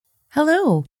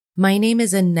Hello, my name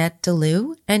is Annette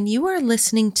DeLu, and you are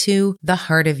listening to The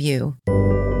Heart of You.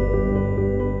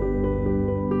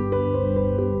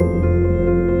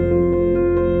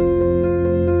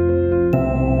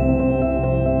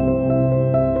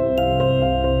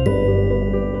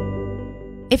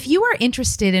 If you are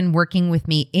interested in working with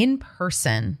me in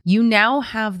person, you now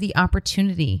have the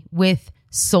opportunity with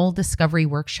Soul Discovery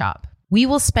Workshop. We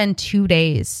will spend 2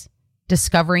 days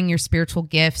discovering your spiritual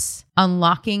gifts,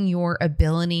 unlocking your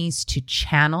abilities to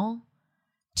channel,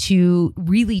 to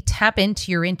really tap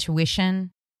into your intuition,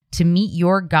 to meet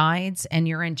your guides and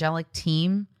your angelic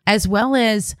team, as well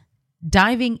as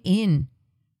diving in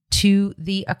to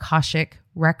the Akashic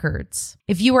records.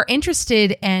 If you are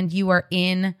interested and you are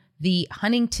in the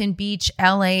Huntington Beach,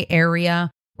 LA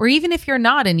area, or even if you're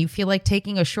not and you feel like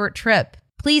taking a short trip,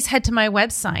 please head to my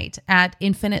website at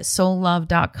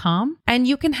infinitesoulLove.com and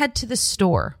you can head to the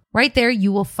store. Right there,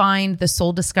 you will find the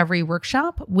Soul Discovery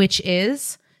Workshop, which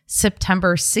is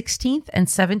September 16th and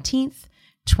 17th,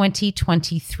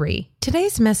 2023.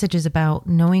 Today's message is about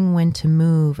knowing when to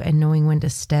move and knowing when to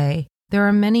stay. There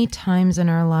are many times in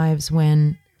our lives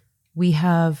when we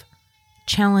have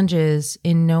challenges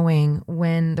in knowing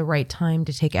when the right time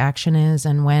to take action is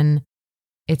and when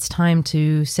it's time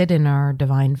to sit in our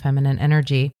divine feminine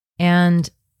energy. And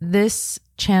this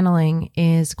channeling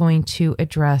is going to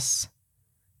address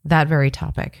that very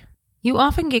topic. You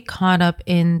often get caught up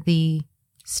in the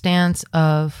stance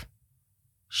of,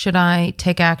 should I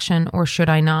take action or should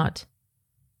I not?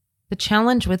 The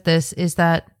challenge with this is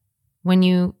that when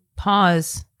you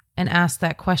pause and ask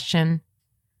that question,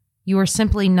 you are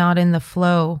simply not in the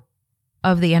flow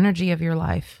of the energy of your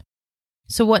life.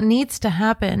 So what needs to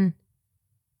happen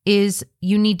is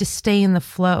you need to stay in the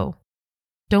flow.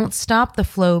 Don't stop the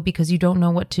flow because you don't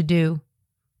know what to do.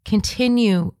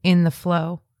 Continue in the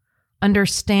flow.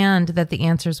 Understand that the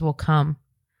answers will come.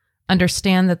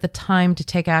 Understand that the time to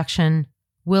take action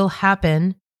will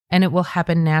happen and it will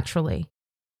happen naturally.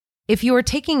 If you are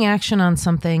taking action on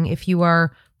something, if you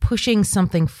are pushing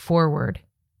something forward,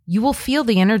 you will feel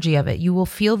the energy of it. You will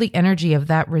feel the energy of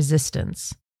that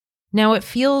resistance. Now, it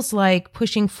feels like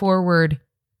pushing forward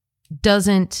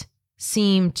doesn't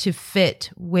seem to fit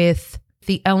with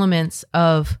the elements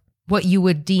of what you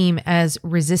would deem as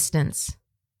resistance.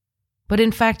 But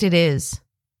in fact, it is.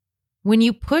 When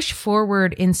you push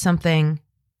forward in something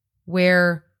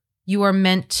where you are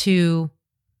meant to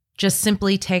just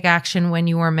simply take action when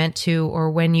you are meant to,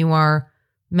 or when you are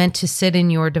meant to sit in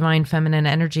your divine feminine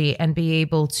energy and be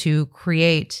able to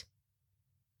create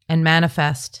and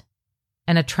manifest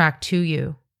and attract to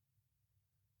you.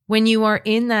 When you are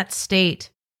in that state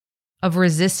of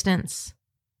resistance,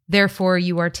 therefore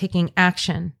you are taking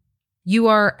action, you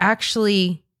are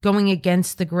actually going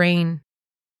against the grain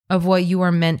of what you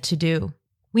are meant to do.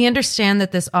 We understand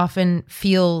that this often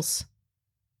feels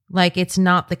like it's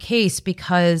not the case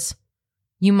because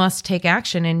you must take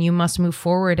action and you must move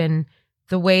forward, and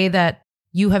the way that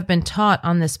you have been taught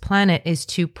on this planet is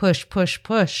to push, push,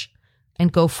 push,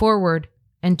 and go forward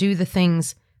and do the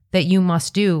things that you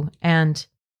must do and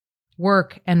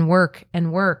work and work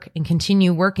and work and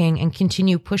continue working and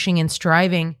continue pushing and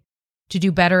striving to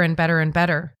do better and better and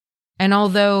better. And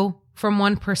although from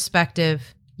one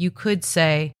perspective, you could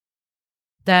say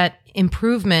that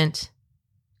improvement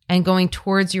and going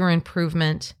towards your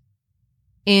improvement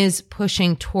is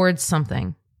pushing towards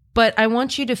something. But I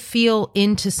want you to feel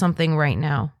into something right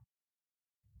now.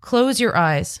 Close your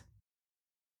eyes.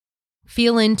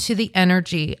 Feel into the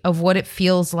energy of what it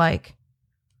feels like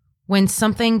when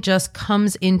something just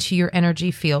comes into your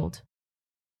energy field.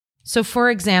 So for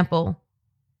example,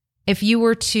 if you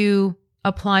were to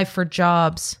apply for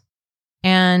jobs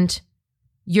and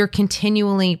you're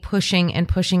continually pushing and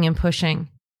pushing and pushing,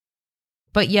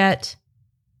 but yet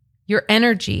your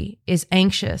energy is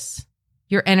anxious,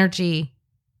 your energy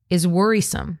is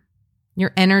worrisome,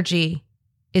 your energy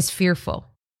is fearful.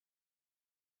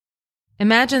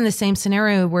 Imagine the same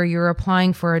scenario where you're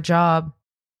applying for a job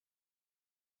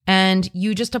and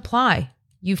you just apply.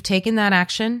 You've taken that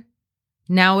action.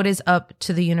 Now it is up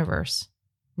to the universe.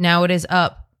 Now it is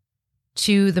up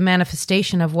to the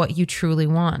manifestation of what you truly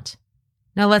want.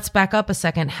 Now let's back up a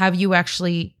second. Have you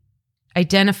actually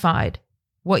identified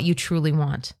what you truly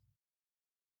want?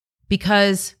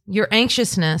 Because your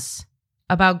anxiousness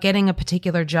about getting a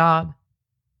particular job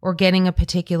or getting a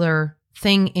particular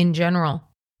thing in general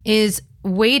is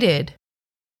weighted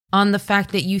on the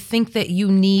fact that you think that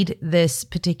you need this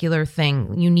particular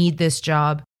thing. You need this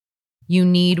job. You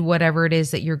need whatever it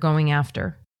is that you're going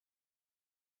after.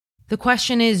 The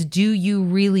question is, do you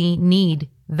really need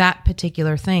that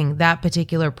particular thing, that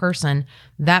particular person,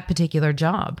 that particular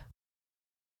job?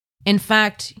 In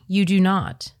fact, you do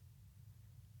not.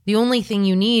 The only thing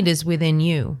you need is within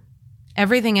you.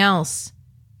 Everything else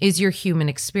is your human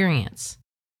experience.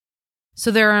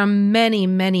 So there are many,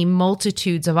 many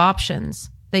multitudes of options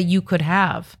that you could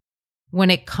have when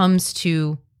it comes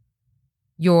to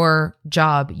your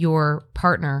job, your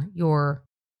partner, your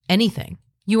anything.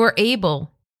 You are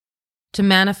able to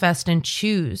manifest and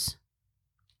choose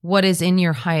what is in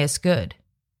your highest good.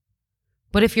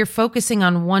 But if you're focusing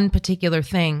on one particular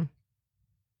thing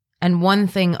and one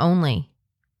thing only,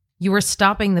 you are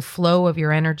stopping the flow of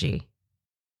your energy.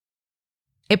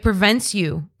 It prevents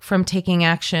you from taking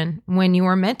action when you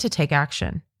are meant to take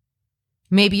action.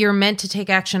 Maybe you're meant to take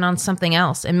action on something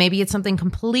else, and maybe it's something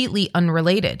completely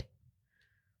unrelated.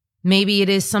 Maybe it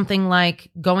is something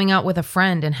like going out with a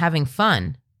friend and having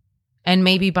fun. And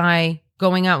maybe by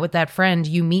going out with that friend,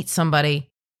 you meet somebody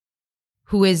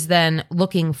who is then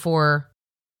looking for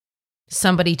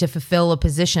somebody to fulfill a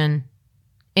position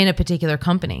in a particular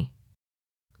company.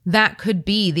 That could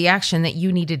be the action that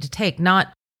you needed to take,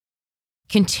 not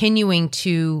continuing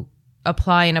to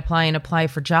apply and apply and apply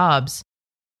for jobs.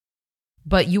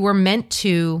 But you were meant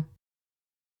to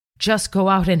just go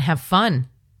out and have fun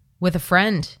with a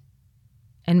friend.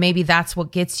 And maybe that's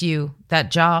what gets you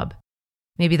that job.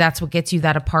 Maybe that's what gets you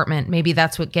that apartment. Maybe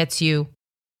that's what gets you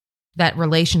that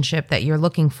relationship that you're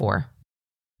looking for.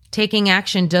 Taking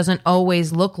action doesn't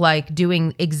always look like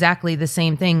doing exactly the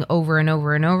same thing over and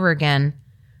over and over again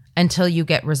until you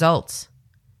get results.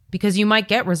 Because you might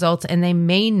get results and they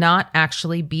may not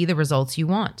actually be the results you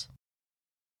want.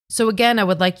 So again, I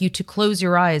would like you to close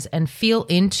your eyes and feel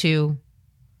into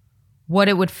what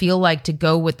it would feel like to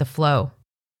go with the flow.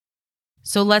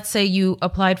 So let's say you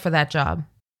applied for that job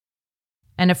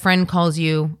and a friend calls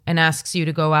you and asks you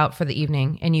to go out for the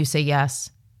evening and you say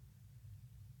yes.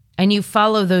 And you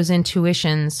follow those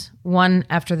intuitions one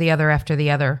after the other after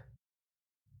the other.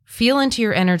 Feel into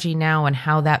your energy now and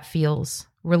how that feels.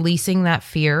 Releasing that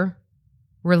fear,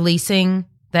 releasing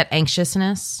that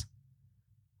anxiousness,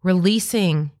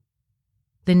 releasing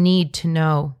the need to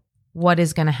know what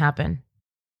is going to happen.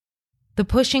 The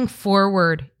pushing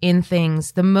forward in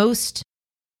things, the most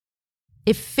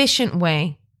efficient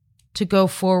way to go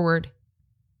forward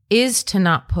is to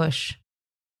not push.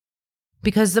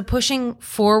 Because the pushing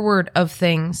forward of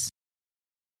things,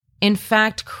 in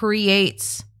fact,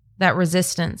 creates that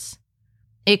resistance.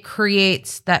 It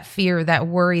creates that fear, that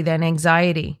worry, that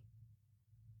anxiety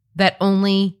that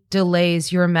only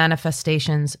delays your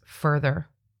manifestations further.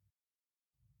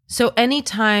 So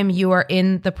anytime you are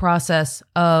in the process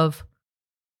of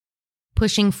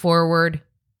pushing forward,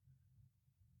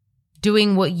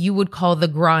 doing what you would call the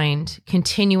grind,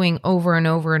 continuing over and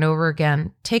over and over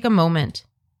again, take a moment,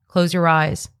 close your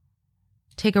eyes,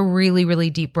 take a really, really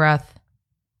deep breath.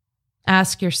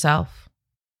 Ask yourself,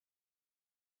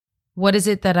 what is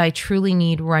it that I truly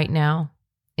need right now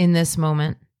in this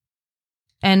moment?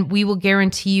 And we will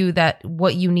guarantee you that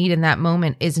what you need in that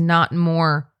moment is not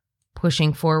more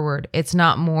pushing forward. It's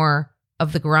not more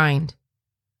of the grind.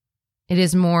 It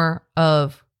is more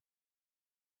of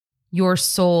your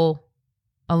soul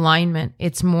alignment.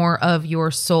 It's more of your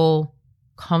soul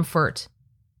comfort.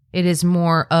 It is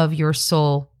more of your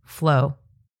soul flow.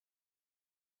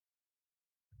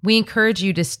 We encourage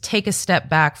you to take a step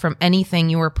back from anything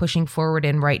you are pushing forward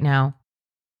in right now,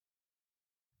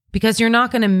 because you're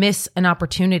not going to miss an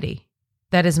opportunity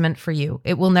that is meant for you.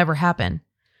 It will never happen.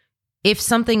 If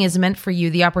something is meant for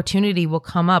you, the opportunity will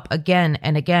come up again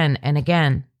and again and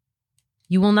again.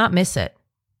 You will not miss it.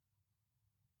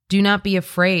 Do not be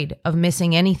afraid of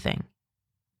missing anything,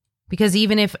 because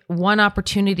even if one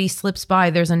opportunity slips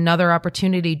by, there's another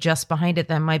opportunity just behind it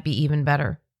that might be even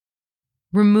better.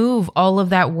 Remove all of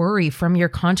that worry from your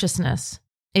consciousness.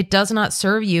 It does not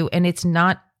serve you, and it's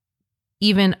not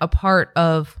even a part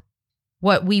of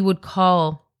what we would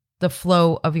call the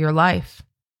flow of your life.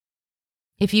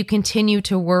 If you continue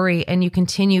to worry and you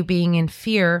continue being in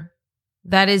fear,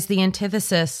 that is the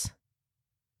antithesis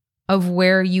of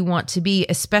where you want to be,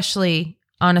 especially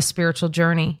on a spiritual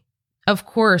journey. Of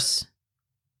course,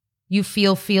 you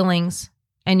feel feelings,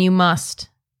 and you must,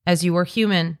 as you are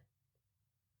human.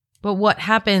 But what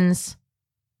happens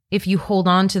if you hold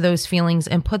on to those feelings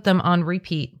and put them on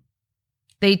repeat?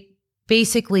 They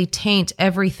basically taint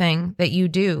everything that you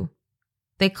do.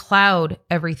 They cloud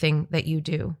everything that you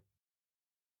do.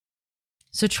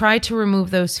 So try to remove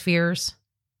those fears.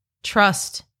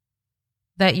 Trust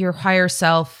that your higher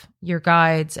self, your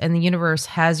guides, and the universe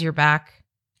has your back,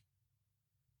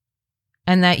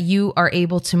 and that you are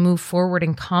able to move forward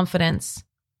in confidence,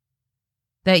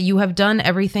 that you have done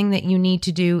everything that you need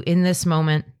to do in this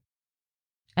moment.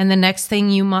 And the next thing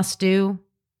you must do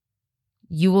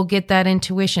you will get that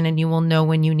intuition and you will know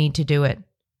when you need to do it.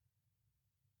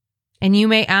 And you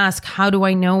may ask, how do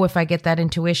I know if I get that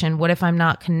intuition? What if I'm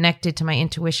not connected to my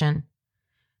intuition?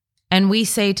 And we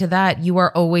say to that, you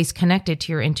are always connected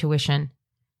to your intuition.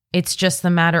 It's just the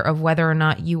matter of whether or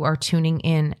not you are tuning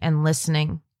in and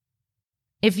listening.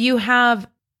 If you have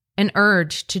an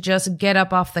urge to just get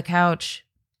up off the couch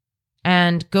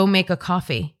and go make a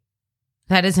coffee,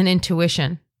 that is an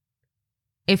intuition.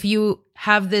 If you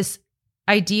have this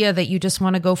idea that you just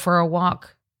want to go for a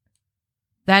walk,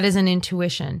 that is an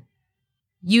intuition.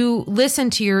 You listen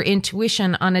to your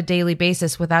intuition on a daily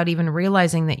basis without even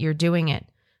realizing that you're doing it.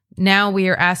 Now we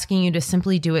are asking you to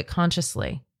simply do it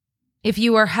consciously. If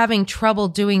you are having trouble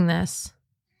doing this,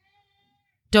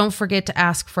 don't forget to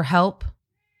ask for help.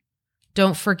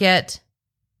 Don't forget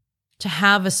to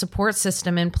have a support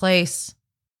system in place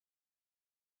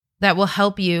that will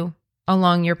help you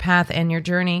along your path and your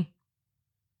journey.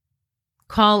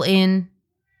 Call in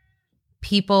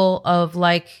people of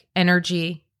like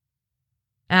energy.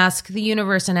 Ask the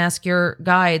universe and ask your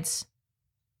guides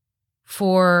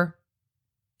for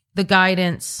the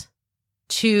guidance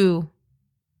to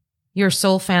your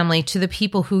soul family, to the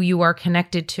people who you are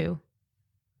connected to.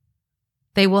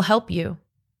 They will help you.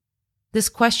 This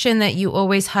question that you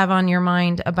always have on your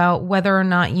mind about whether or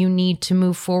not you need to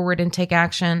move forward and take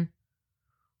action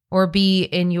or be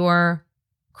in your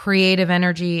creative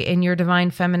energy, in your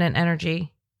divine feminine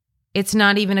energy. It's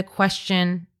not even a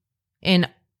question in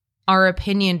our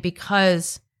opinion,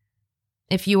 because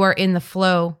if you are in the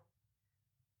flow,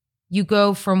 you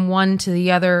go from one to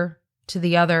the other, to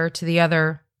the other, to the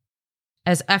other,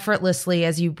 as effortlessly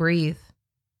as you breathe.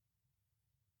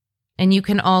 And you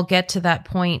can all get to that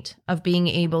point of being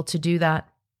able to do that.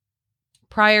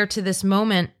 Prior to this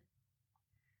moment,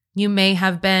 you may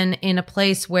have been in a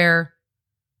place where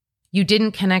you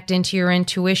didn't connect into your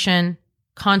intuition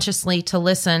consciously to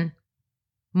listen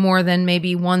more than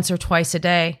maybe once or twice a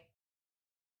day.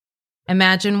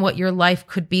 Imagine what your life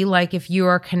could be like if you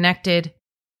are connected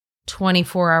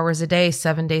 24 hours a day,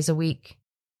 7 days a week.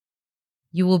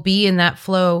 You will be in that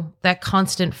flow, that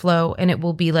constant flow, and it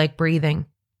will be like breathing.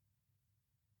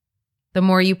 The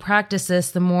more you practice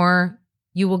this, the more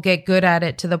you will get good at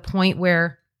it to the point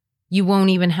where you won't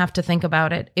even have to think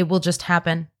about it. It will just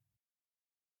happen.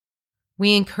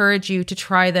 We encourage you to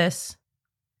try this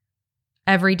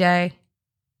every day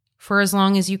for as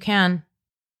long as you can.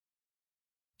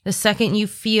 The second you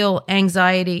feel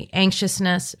anxiety,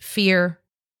 anxiousness, fear,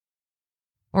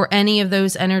 or any of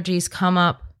those energies come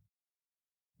up,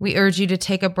 we urge you to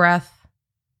take a breath,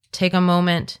 take a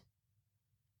moment,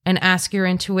 and ask your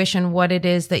intuition what it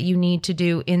is that you need to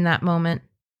do in that moment.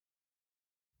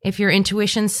 If your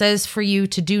intuition says for you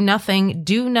to do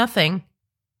nothing,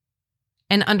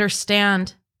 and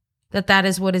understand that that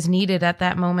is what is needed at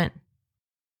that moment.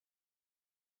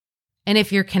 And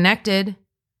if you're connected,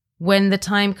 when the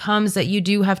time comes that you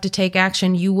do have to take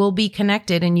action, you will be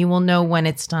connected and you will know when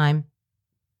it's time.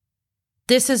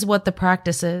 This is what the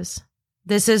practice is.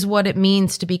 This is what it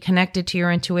means to be connected to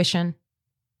your intuition.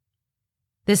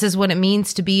 This is what it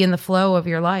means to be in the flow of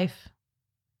your life.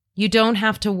 You don't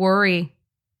have to worry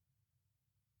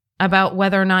about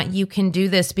whether or not you can do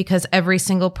this because every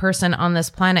single person on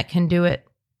this planet can do it.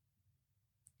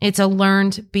 It's a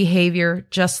learned behavior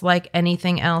just like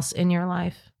anything else in your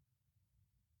life.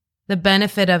 The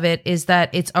benefit of it is that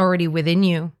it's already within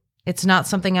you. It's not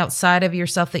something outside of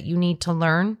yourself that you need to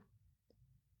learn.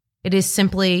 It is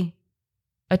simply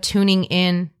a tuning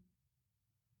in.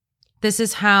 This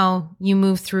is how you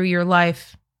move through your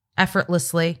life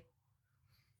effortlessly.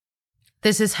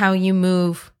 This is how you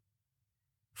move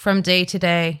from day to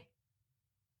day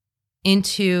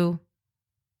into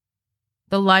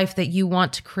the life that you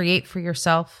want to create for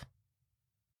yourself.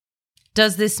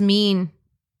 Does this mean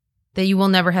that you will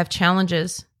never have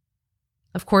challenges?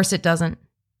 Of course it doesn't.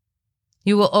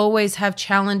 You will always have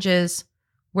challenges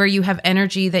where you have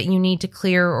energy that you need to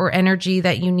clear or energy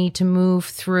that you need to move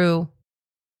through.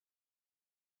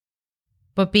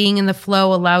 But being in the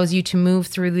flow allows you to move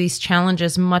through these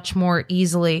challenges much more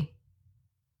easily.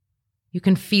 You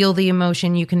can feel the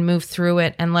emotion, you can move through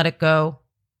it and let it go,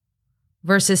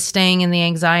 versus staying in the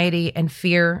anxiety and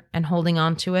fear and holding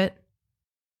on to it.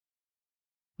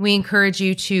 We encourage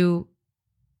you to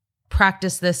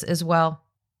practice this as well.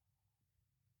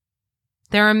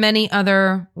 There are many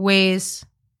other ways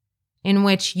in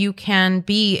which you can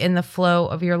be in the flow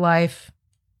of your life,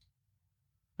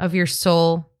 of your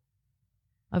soul,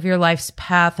 of your life's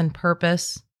path and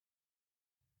purpose.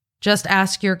 Just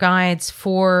ask your guides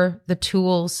for the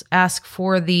tools, ask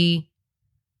for the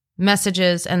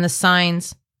messages and the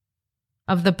signs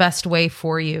of the best way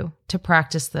for you to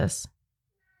practice this.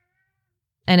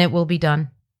 And it will be done.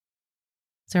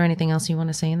 Is there anything else you want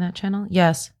to say in that channel?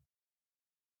 Yes.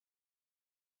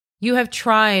 You have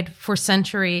tried for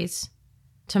centuries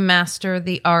to master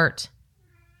the art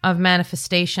of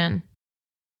manifestation.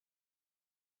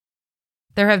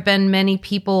 There have been many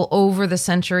people over the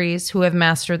centuries who have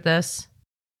mastered this.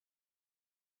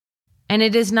 And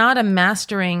it is not a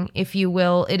mastering, if you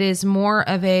will. It is more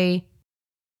of a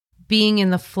being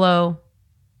in the flow,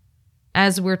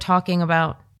 as we're talking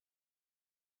about.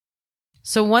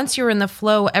 So once you're in the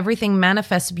flow, everything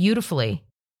manifests beautifully.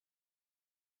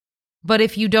 But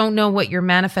if you don't know what you're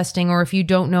manifesting, or if you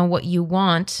don't know what you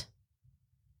want,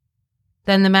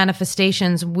 then the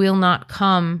manifestations will not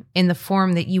come in the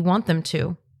form that you want them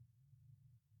to.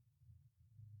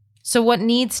 So what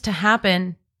needs to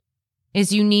happen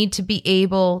is you need to be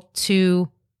able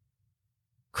to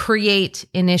create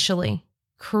initially.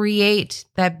 Create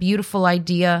that beautiful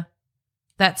idea,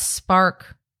 that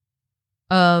spark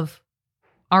of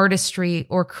artistry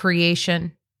or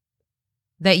creation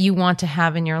that you want to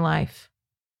have in your life.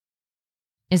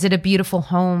 Is it a beautiful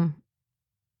home?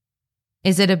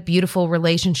 Is it a beautiful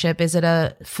relationship? Is it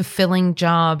a fulfilling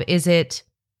job? Is it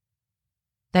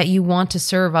that you want to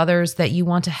serve others, that you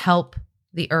want to help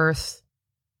the earth?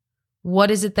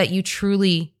 What is it that you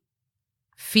truly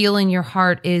feel in your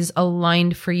heart is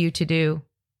aligned for you to do?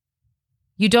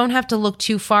 You don't have to look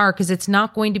too far, because it's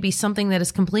not going to be something that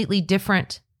is completely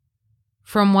different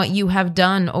from what you have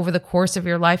done over the course of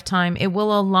your lifetime. It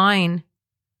will align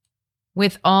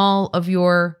with all of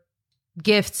your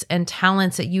gifts and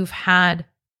talents that you've had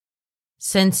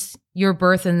since your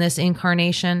birth in this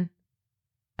incarnation,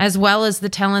 as well as the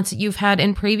talents that you've had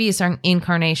in previous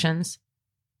incarnations.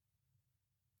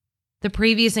 The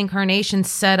previous incarnations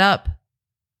set up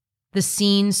the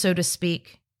scene, so to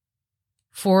speak,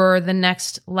 for the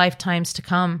next lifetimes to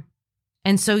come.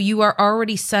 And so you are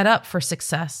already set up for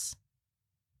success.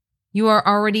 You are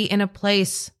already in a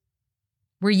place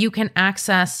where you can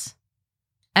access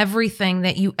everything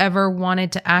that you ever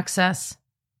wanted to access.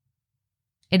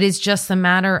 It is just a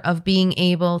matter of being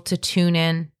able to tune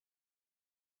in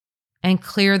and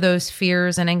clear those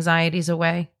fears and anxieties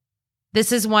away.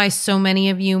 This is why so many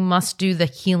of you must do the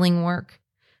healing work,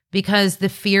 because the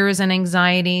fears and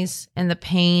anxieties and the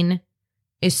pain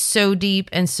is so deep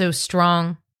and so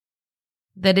strong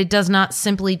that it does not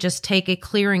simply just take a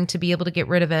clearing to be able to get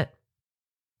rid of it.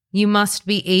 You must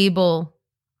be able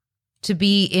to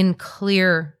be in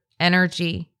clear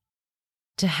energy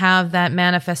to have that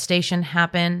manifestation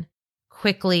happen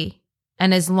quickly.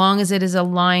 And as long as it is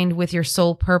aligned with your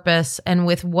soul purpose and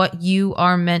with what you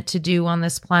are meant to do on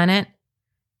this planet,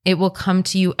 it will come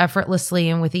to you effortlessly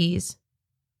and with ease.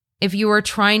 If you are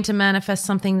trying to manifest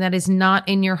something that is not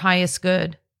in your highest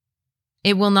good,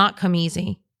 it will not come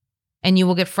easy, and you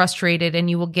will get frustrated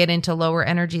and you will get into lower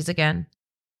energies again.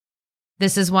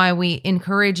 This is why we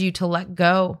encourage you to let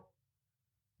go.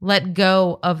 Let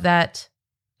go of that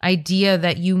idea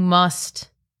that you must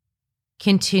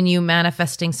continue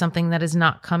manifesting something that is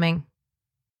not coming.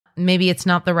 Maybe it's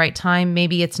not the right time.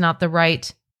 Maybe it's not the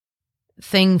right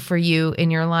thing for you in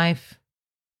your life.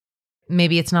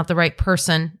 Maybe it's not the right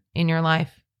person in your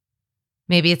life.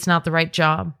 Maybe it's not the right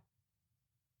job.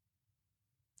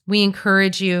 We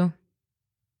encourage you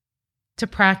to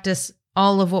practice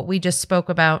all of what we just spoke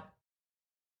about.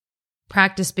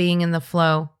 Practice being in the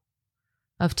flow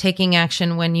of taking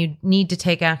action when you need to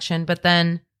take action, but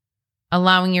then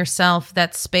allowing yourself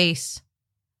that space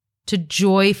to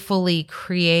joyfully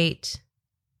create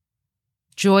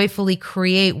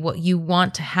what you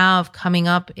want to have coming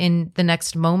up in the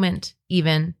next moment,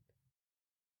 even.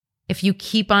 If you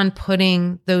keep on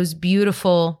putting those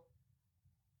beautiful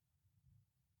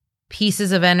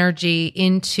pieces of energy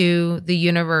into the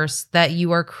universe that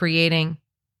you are creating,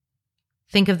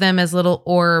 think of them as little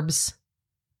orbs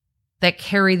that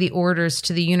carry the orders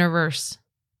to the universe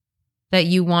that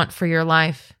you want for your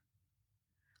life.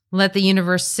 Let the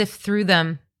universe sift through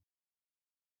them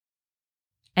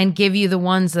and give you the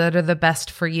ones that are the best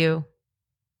for you.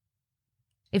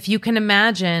 If you can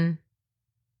imagine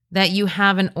that you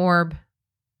have an orb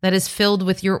that is filled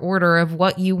with your order of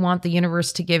what you want the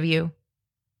universe to give you,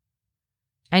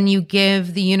 and you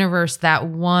give the universe that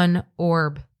one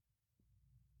orb,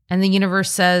 and the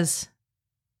universe says,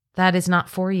 that is not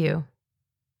for you,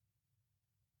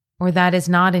 or that is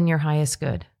not in your highest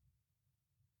good.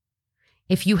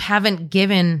 If you haven't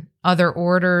given other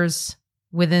orders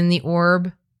within the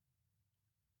orb,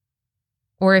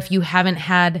 or if you haven't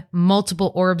had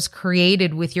multiple orbs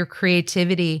created with your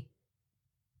creativity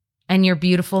and your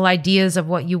beautiful ideas of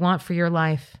what you want for your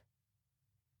life,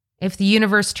 If the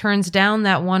universe turns down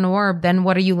that one orb, then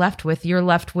what are you left with? You're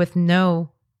left with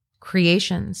no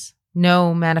creations,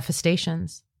 no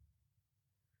manifestations.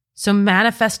 So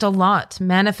manifest a lot,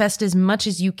 manifest as much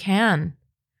as you can,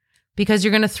 because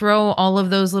you're going to throw all of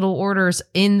those little orders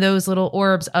in those little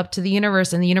orbs up to the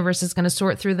universe, and the universe is going to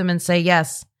sort through them and say,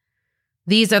 yes,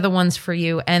 these are the ones for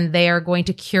you, and they are going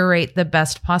to curate the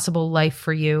best possible life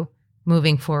for you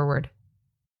moving forward.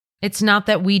 It's not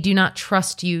that we do not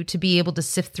trust you to be able to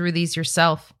sift through these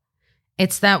yourself.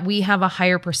 It's that we have a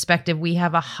higher perspective. We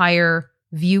have a higher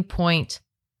viewpoint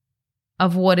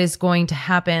of what is going to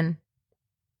happen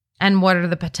and what are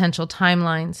the potential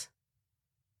timelines.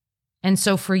 And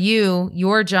so for you,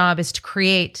 your job is to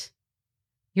create.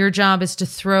 Your job is to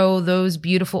throw those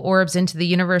beautiful orbs into the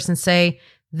universe and say,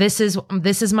 this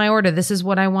is my order. This is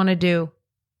what I want to do.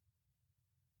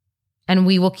 And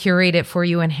we will curate it for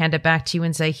you and hand it back to you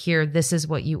and say, here, this is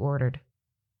what you ordered.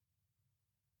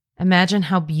 Imagine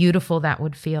how beautiful that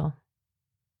would feel.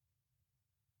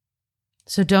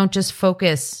 So don't just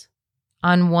focus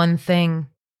on one thing.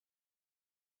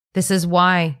 This is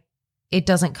why it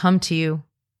doesn't come to you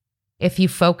if you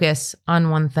focus on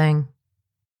one thing.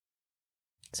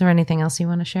 Is there anything else you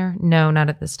want to share? No, not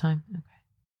at this time.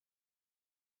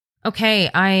 Okay,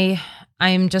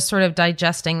 I'm just sort of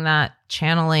digesting that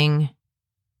channeling.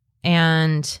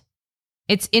 And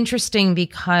it's interesting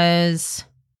because,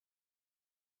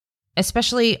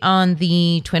 especially on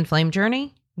the twin flame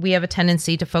journey, we have a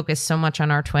tendency to focus so much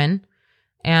on our twin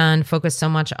and focus so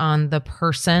much on the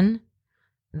person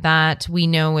that we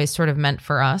know is sort of meant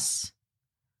for us.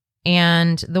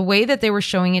 And the way that they were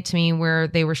showing it to me, where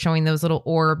they were showing those little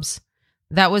orbs,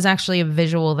 that was actually a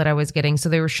visual that I was getting. So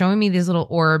they were showing me these little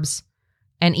orbs,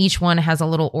 and each one has a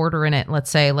little order in it.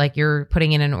 Let's say like you're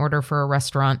putting in an order for a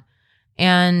restaurant.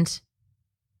 And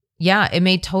yeah, it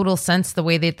made total sense the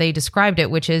way that they described it,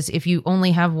 which is if you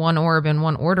only have one orb and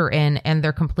one order in, and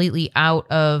they're completely out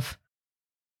of,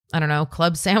 I don't know,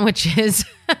 club sandwiches,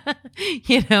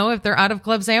 if they're out of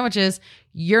club sandwiches,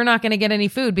 you're not going to get any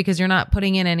food because you're not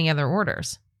putting in any other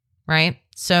orders, right?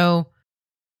 So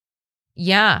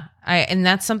yeah, and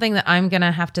that's something that I'm going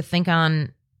to have to think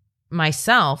on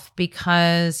myself,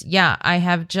 because yeah, I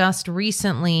have just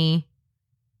recently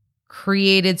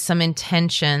created some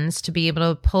intentions to be able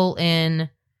to pull in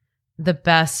the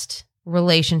best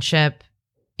relationship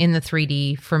in the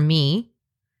 3D for me.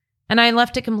 And I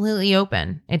left it completely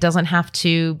open. It doesn't have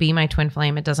to be my twin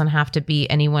flame. It doesn't have to be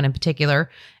anyone in particular.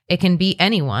 It can be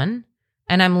anyone.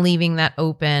 And I'm leaving that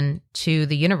open to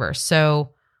the universe.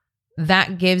 So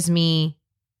that gives me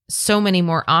so many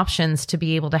more options to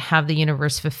be able to have the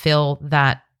universe fulfill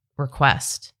that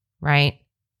request, right?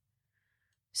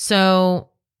 So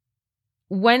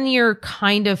when you're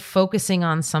kind of focusing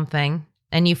on something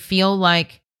and you feel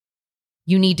like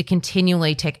you need to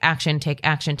continually take action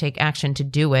to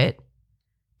do it.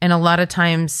 And a lot of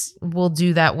times we'll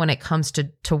do that when it comes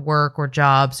to work or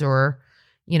jobs or,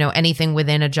 anything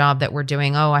within a job that we're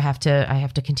doing. Oh, I have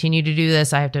to continue to do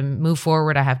this. I have to move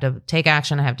forward. I have to take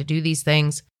action. I have to do these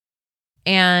things.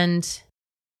 And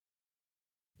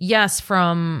yes,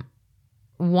 from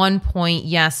one point,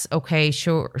 yes, okay,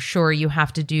 sure, you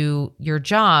have to do your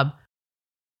job.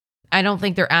 I don't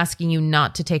think they're asking you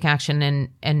not to take action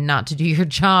and not to do your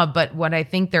job, but what I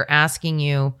think they're asking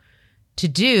you to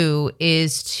do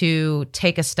is to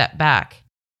take a step back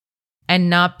and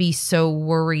not be so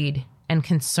worried and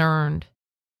concerned.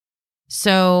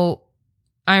 So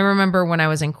I remember when I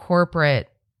was in corporate,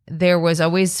 there was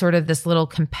always sort of this little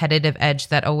competitive edge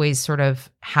that always sort of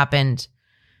happened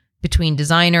between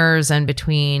designers and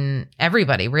between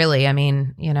everybody, really. I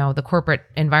mean, the corporate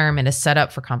environment is set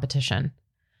up for competition.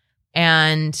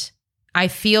 And I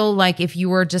feel like if you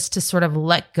were just to sort of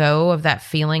let go of that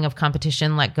feeling of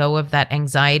competition, let go of that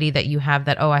anxiety that you have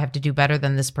that, oh, I have to do better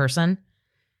than this person.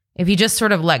 If you just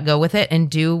sort of let go with it and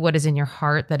do what is in your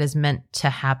heart that is meant to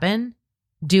happen,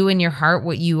 do in your heart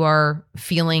what you are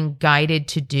feeling guided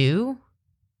to do,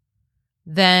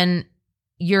 then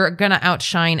you're going to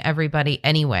outshine everybody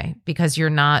anyway, because you're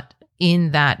not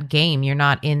in that game. You're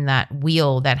not in that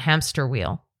wheel, that hamster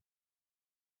wheel.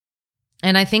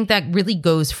 And I think that really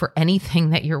goes for anything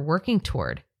that you're working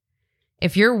toward.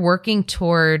 If you're working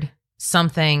toward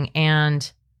something and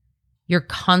you're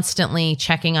constantly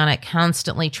checking on it,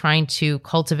 constantly trying to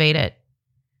cultivate it,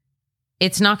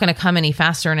 it's not going to come any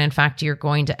faster. And in fact, you're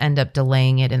going to end up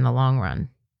delaying it in the long run.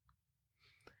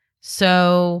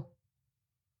 So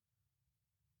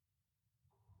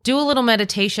do a little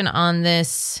meditation on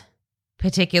this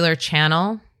particular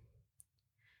channel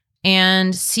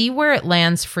and see where it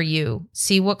lands for you.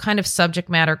 See what kind of subject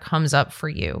matter comes up for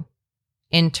you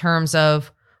in terms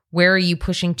of Where are you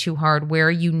pushing too hard? Where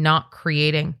are you not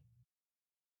creating?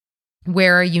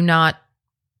 Where are you not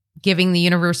giving the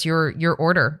universe your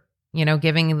order?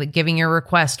 Giving your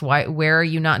request. Where are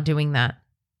you not doing that?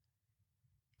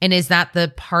 And is that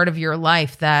the part of your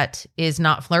life that is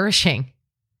not flourishing?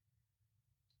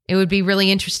 It would be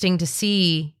really interesting to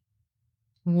see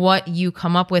what you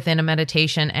come up with in a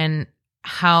meditation and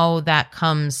how that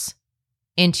comes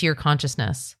into your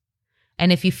consciousness.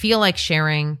 And if you feel like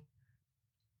sharing,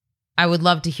 I would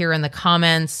love to hear in the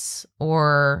comments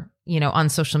or, on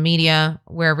social media,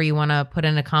 wherever you want to put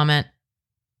in a comment,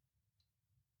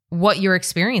 what your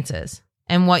experience is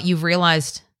and what you've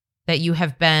realized that you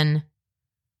have been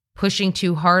pushing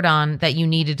too hard on that you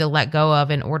needed to let go of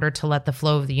in order to let the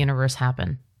flow of the universe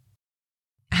happen.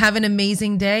 Have an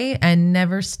amazing day and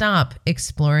never stop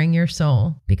exploring your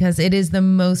soul, because it is the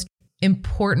most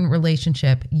important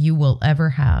relationship you will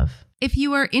ever have. If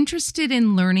you are interested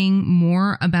in learning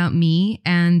more about me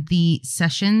and the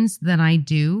sessions that I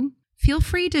do, feel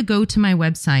free to go to my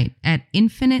website at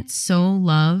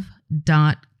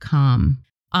infinitesoullove.com.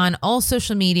 On all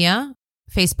social media,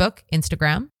 Facebook,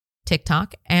 Instagram,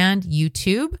 TikTok, and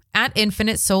YouTube at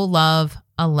Infinite Soul Love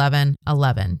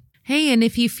 1111. Hey, and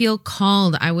if you feel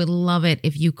called, I would love it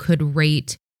if you could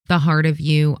rate The Heart of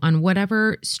You on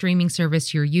whatever streaming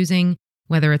service you're using,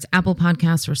 whether it's Apple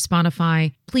Podcasts or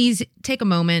Spotify. Please take a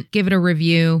moment, give it a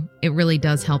review. It really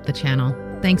does help the channel.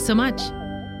 Thanks so much.